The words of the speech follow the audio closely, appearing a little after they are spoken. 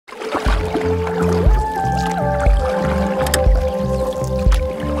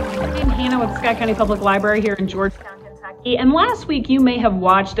Scott County Public Library here in Georgetown, Kentucky. And last week you may have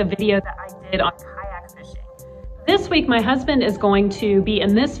watched a video that I did on kayak fishing. This week my husband is going to be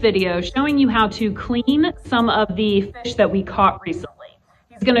in this video showing you how to clean some of the fish that we caught recently.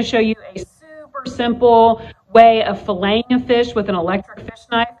 He's going to show you a super simple way of filleting a fish with an electric fish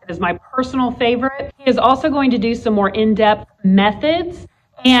knife. It is my personal favorite. He is also going to do some more in-depth methods.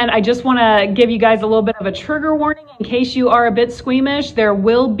 And I just want to give you guys a little bit of a trigger warning in case you are a bit squeamish. There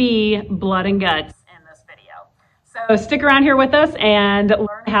will be blood and guts in this video. So stick around here with us and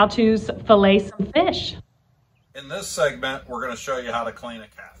learn how to fillet some fish. In this segment, we're going to show you how to clean a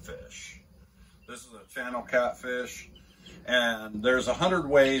catfish. This is a channel catfish, and there's 100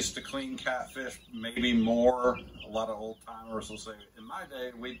 ways to clean catfish, maybe more. A lot of old timers will say, in my day,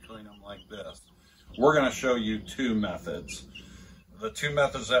 we'd clean them like this. We're going to show you two methods. The two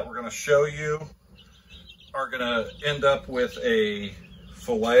methods that we're going to show you are going to end up with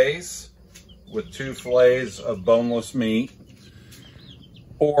fillets, with two fillets of boneless meat,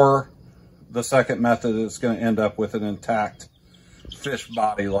 or the second method is going to end up with an intact fish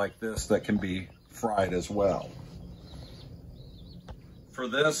body like this that can be fried as well. For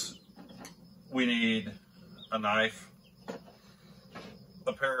this, we need a knife,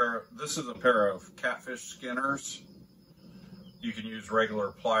 this is a pair of catfish skinners. You can use regular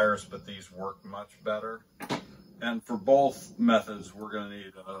pliers, but these work much better. And for both methods, we're going to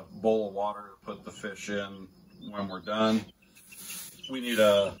need a bowl of water to put the fish in when we're done. We need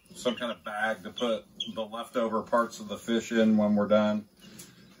some kind of bag to put the leftover parts of the fish in when we're done.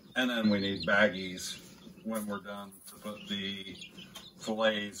 And then we need baggies when we're done to put the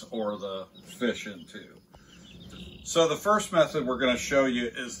fillets or the fish into. So the first method we're going to show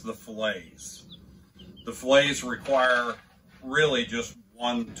you is the fillets. The fillets require really just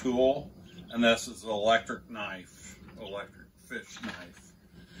one tool, and this is an electric fish knife.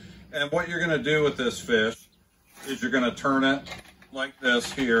 And what you're going to do with this fish is you're going to turn it like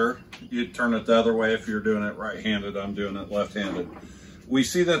this here. You'd turn it the other way if you're doing it right-handed. I'm doing it left-handed. We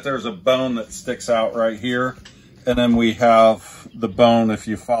see that there's a bone that sticks out right here, and then we have the bone, if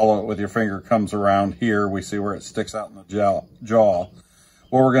you follow it with your finger, comes around here. We see where it sticks out in the jaw.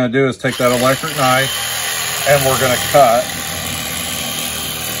 What we're going to do is take that electric knife and we're going to cut.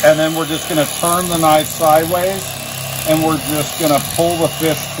 And then we're just going to turn the knife sideways, and we're just going to pull the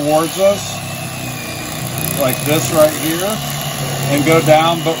fish towards us like this right here and go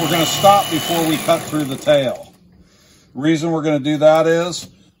down, but we're going to stop before we cut through the tail. Reason we're going to do that is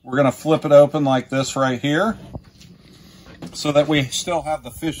we're going to flip it open like this right here so that we still have the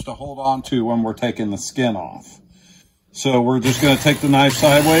fish to hold on to when we're taking the skin off. So we're just going to take the knife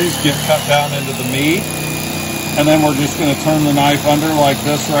sideways, get cut down into the meat. And then we're just going to turn the knife under like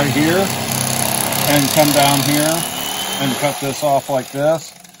this right here and come down here and cut this off like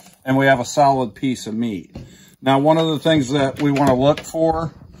this. And we have a solid piece of meat. Now, one of the things that we want to look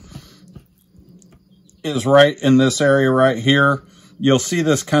for is right in this area right here. You'll see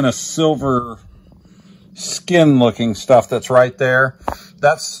this kind of silver skin looking stuff that's right there.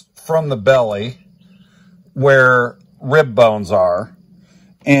 That's from the belly where rib bones are.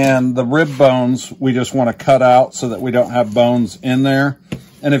 And the rib bones, we just want to cut out so that we don't have bones in there.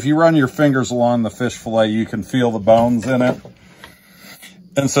 And if you run your fingers along the fish fillet, you can feel the bones in it.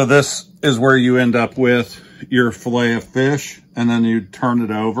 And so this is where you end up with your fillet of fish, and then you turn it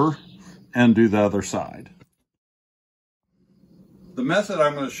over and do the other side. The method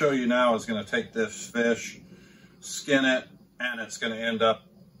I'm going to show you now is going to take this fish, skin it, and it's going to end up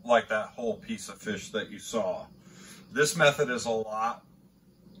like that whole piece of fish that you saw. This method is a lot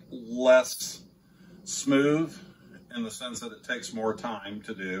less smooth in the sense that it takes more time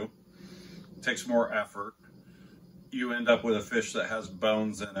to do, it takes more effort. You end up with a fish that has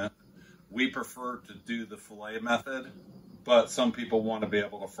bones in it. We prefer to do the fillet method, but some people want to be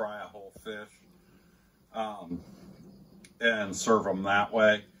able to fry a whole fish and serve them that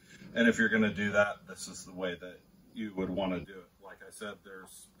way. And if you're going to do that, this is the way that you would want to do it. Like I said,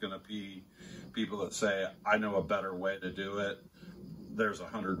 there's going to be people that say, I know a better way to do it. There's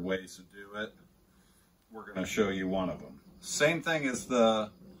 100 ways to do it. We're going to show you one of them. Same thing as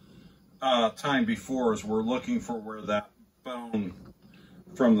the time before, is we're looking for where that bone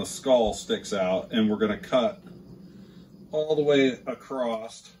from the skull sticks out, and we're going to cut all the way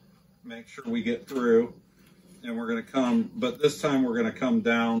across, make sure we get through, and we're going to come, but this time we're going to come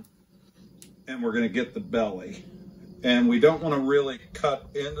down and we're going to get the belly. And we don't want to really cut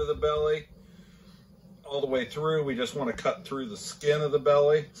into the belly all the way through. We just want to cut through the skin of the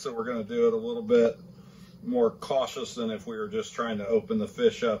belly. So we're going to do it a little bit more cautious than if we were just trying to open the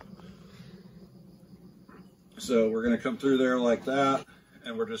fish up. So we're going to come through there like that,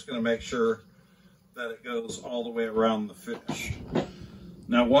 and we're just going to make sure that it goes all the way around the fish.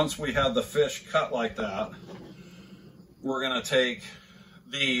 Now, once we have the fish cut like that, we're going to take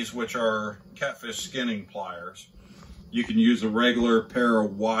these, which are catfish skinning pliers. You can use a regular pair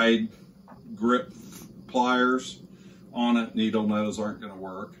of wide grip pliers on it. Needle nose aren't going to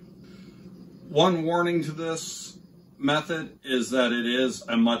work. One warning to this method is that it is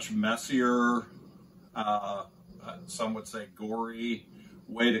a much messier, some would say gory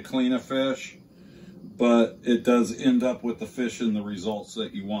way to clean a fish, but it does end up with the fish and the results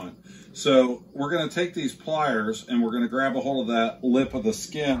that you want. So we're going to take these pliers and we're going to grab a hold of that lip of the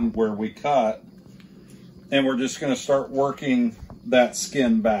skin where we cut, and we're just going to start working that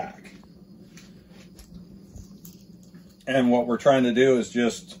skin back. And what we're trying to do is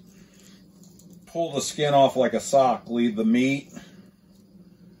just pull the skin off like a sock, leave the meat,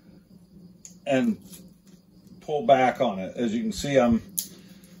 and pull back on it. As you can see, I'm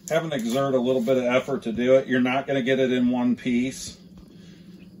having to exert a little bit of effort to do it. You're not going to get it in one piece.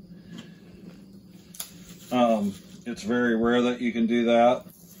 It's very rare that you can do that.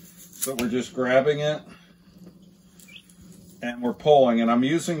 But we're just grabbing it and we're pulling. And I'm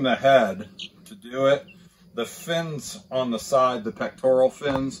using the head to do it. The fins on the side, the pectoral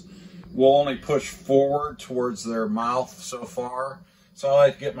fins, will only push forward towards their mouth so far. So I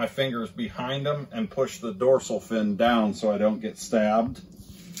like to get my fingers behind them and push the dorsal fin down so I don't get stabbed.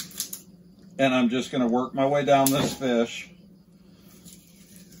 And I'm just going to work my way down this fish.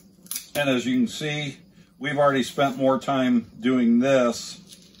 And as you can see, we've already spent more time doing this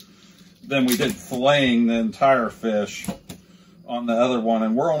than we did filleting the entire fish on the other one.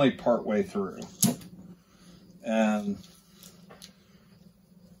 And we're only part way through. And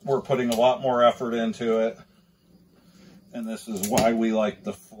we're putting a lot more effort into it. And this is why we like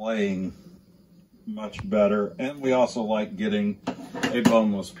the filleting much better. And we also like getting a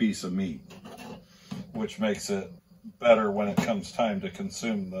boneless piece of meat, which makes it better when it comes time to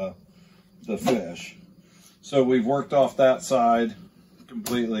consume the fish. So we've worked off that side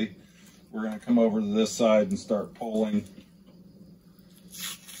completely. We're going to come over to this side and start pulling.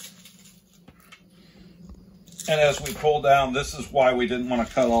 And as we pull down, this is why we didn't want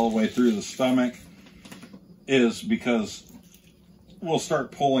to cut all the way through the stomach, is because we'll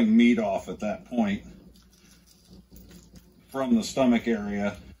start pulling meat off at that point from the stomach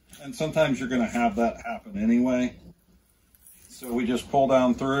area. And sometimes you're going to have that happen anyway. So we just pull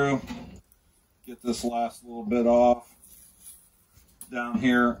down through, get this last little bit off down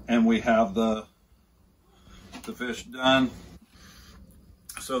here, and we have the fish done.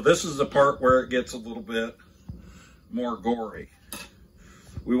 So this is the part where it gets a little bit more gory.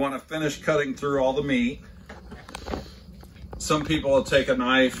 We want to finish cutting through all the meat. Some people will take a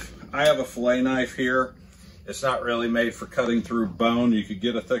knife. I have a fillet knife here. It's not really made for cutting through bone. You could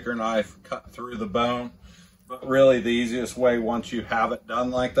get a thicker knife, cut through the bone. But really the easiest way, once you have it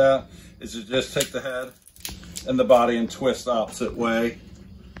done like that, is to just take the head and the body and twist the opposite way.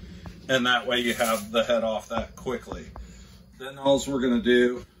 And that way you have the head off that quickly. Then all we're going to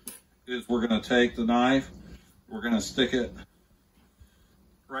do is we're going to take the knife, we're going to stick it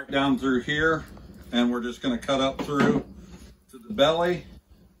right down through here, and we're just going to cut up through to the belly.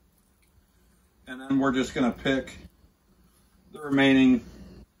 And then we're just going to pick the remaining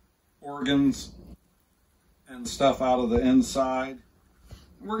organs and stuff out of the inside.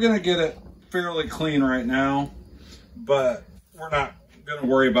 We're going to get it fairly clean right now, but we're not going to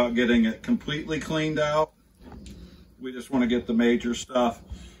worry about getting it completely cleaned out. We just want to get the major stuff,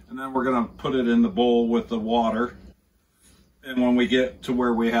 and then we're going to put it in the bowl with the water. And when we get to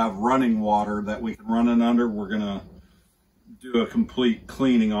where we have running water that we can run it under, we're going to do a complete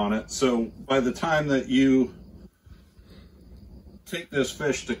cleaning on it. So by the time that you take this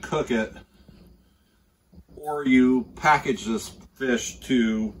fish to cook it, or you package this fish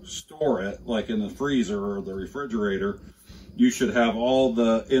to store it, like in the freezer or the refrigerator, you should have all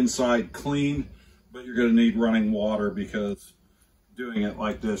the inside clean, but you're going to need running water, because doing it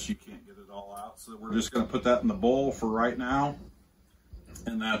like this, you can't get it all out. So we're just going to put that in the bowl for right now.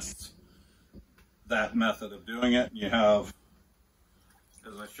 And that's that method of doing it. You have,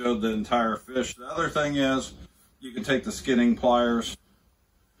 as I showed, the entire fish. The other thing is, you can take the skinning pliers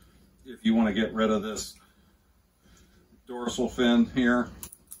if you want to get rid of this dorsal fin here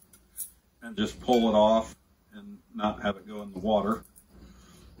and just pull it off and not have it go in the water,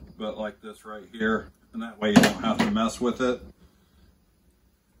 but like this right here, and that way you don't have to mess with it.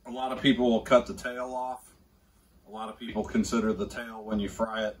 A lot of people will cut the tail off. A lot of people consider the tail, when you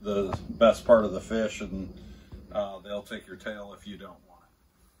fry it, the best part of the fish, and they'll take your tail if you don't want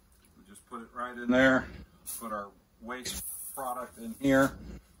it. We just put it right in there, put our waste product in here,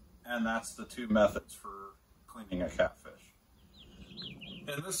 And that's the two methods for cleaning a catfish.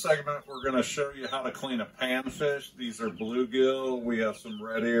 In this segment, we're going to show you how to clean a panfish. These are bluegill. We have some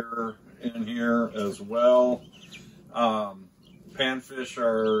red ear in here as well. Panfish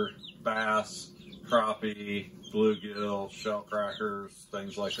are bass, crappie, bluegill, shellcrackers,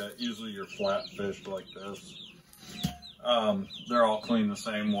 things like that. Usually your flat fish like this. They're all cleaned the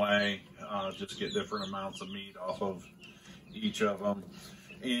same way. Just get different amounts of meat off of each of them.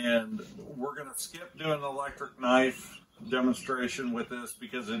 And we're going to skip doing the electric knife demonstration with this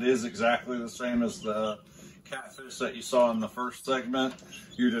because it is exactly the same as the catfish that you saw in the first segment.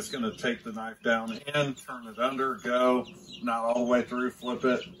 You're just going to take the knife down in, turn it under, go, not all the way through, flip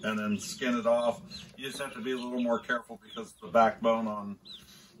it, and then skin it off. You just have to be a little more careful because the backbone on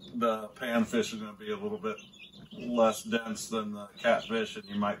the panfish is going to be a little bit less dense than the catfish, and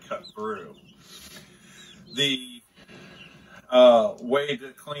you might cut through. The way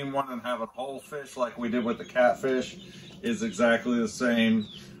to clean one and have a whole fish like we did with the catfish is exactly the same,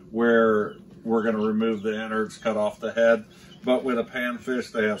 where we're going to remove the innards, cut off the head. But with a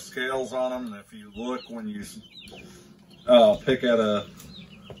panfish, they have scales on them, and if you look when you pick at a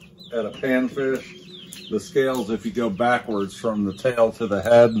panfish, the scales, if you go backwards from the tail to the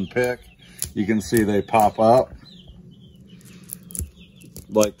head and pick, you can see they pop up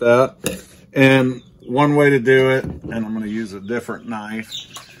like that. And one way to do it, and I'm going to use a different knife,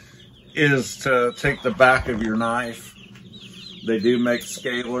 is to take the back of your knife. They do make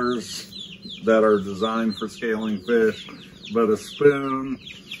scalers that are designed for scaling fish, but a spoon,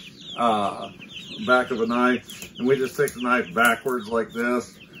 back of a knife, and we just take the knife backwards like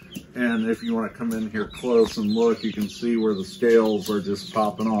this. And if you want to come in here close and look, you can see where the scales are just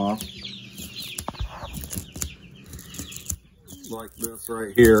popping off. Like this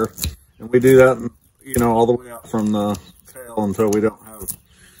right here. And we do that, you know, all the way up from the tail until we don't have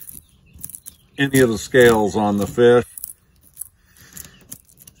any of the scales on the fish.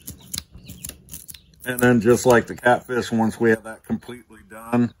 And then just like the catfish, once we have that completely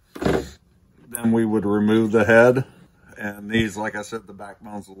done, then we would remove the head. And these, like I said, the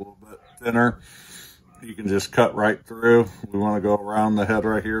backbone's a little bit thinner. You can just cut right through. We want to go around the head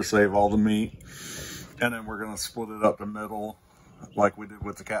right here, save all the meat. And then we're going to split it up the middle like we did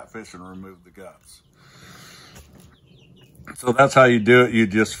with the catfish and remove the guts. So that's how you do it. You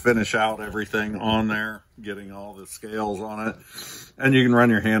just finish out everything on there, getting all the scales on it. And you can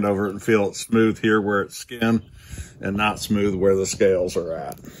run your hand over it and feel it smooth here where it's skin and not smooth where the scales are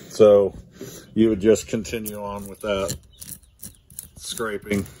at. So you would just continue on with that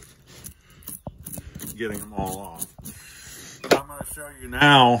scraping, getting them all off. What I'm going to show you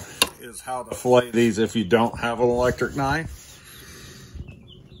now is how to fillet these if you don't have an electric knife.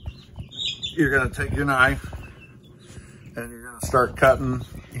 You're going to take your knife and you're going to start cutting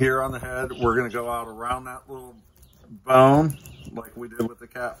here on the head. We're going to go out around that little bone like we did with the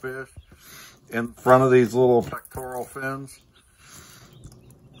catfish in front of these little pectoral fins.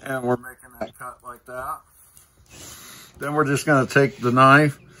 And we're making that cut like that. Then we're just going to take the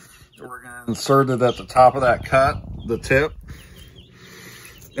knife and we're going to insert it at the top of that cut, the tip.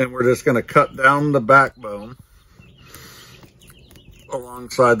 And we're just going to cut down the backbone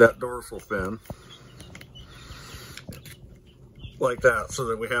alongside that dorsal fin. Like that, so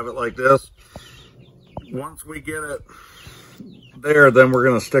that we have it like this. Once we get it there, then we're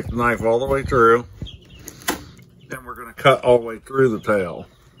going to stick the knife all the way through. And we're going to cut all the way through the tail.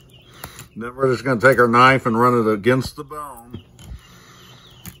 Then we're just going to take our knife and run it against the bone.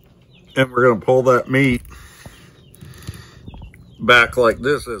 And we're going to pull that meat back like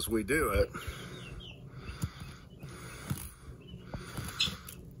this as we do it.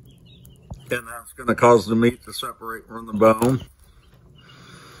 And that's going to cause the meat to separate from the bone.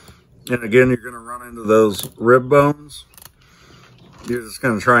 And again, you're going to run into those rib bones. You're just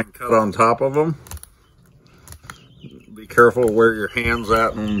going to try and cut on top of them. Be careful where your hand's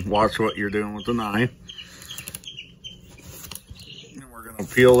at and watch what you're doing with the knife. And we're going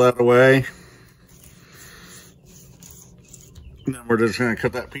to peel that away. And then we're just going to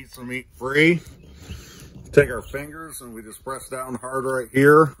cut that piece of meat free. Take our fingers and we just press down hard right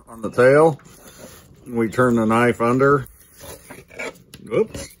here on the tail. And we turn the knife under.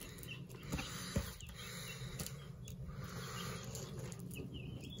 Oops.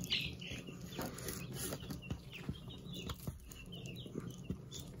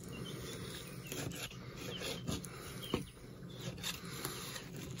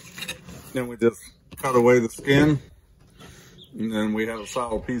 Then we just cut away the skin. And then we have a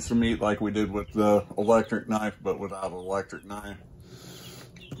solid piece of meat like we did with the electric knife, but without an electric knife.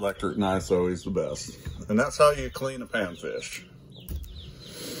 Electric knife's always the best. And that's how you clean a panfish.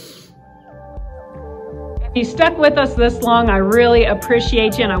 If you stuck with us this long, I really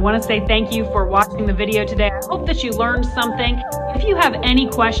appreciate you, and I want to say thank you for watching the video today. I hope that you learned something. If you have any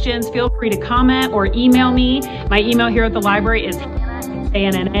questions, feel free to comment or email me. My email here at the library is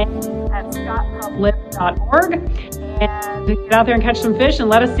hannah@scottpublic.org. And get out there and catch some fish and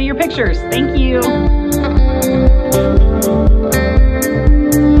let us see your pictures. Thank you.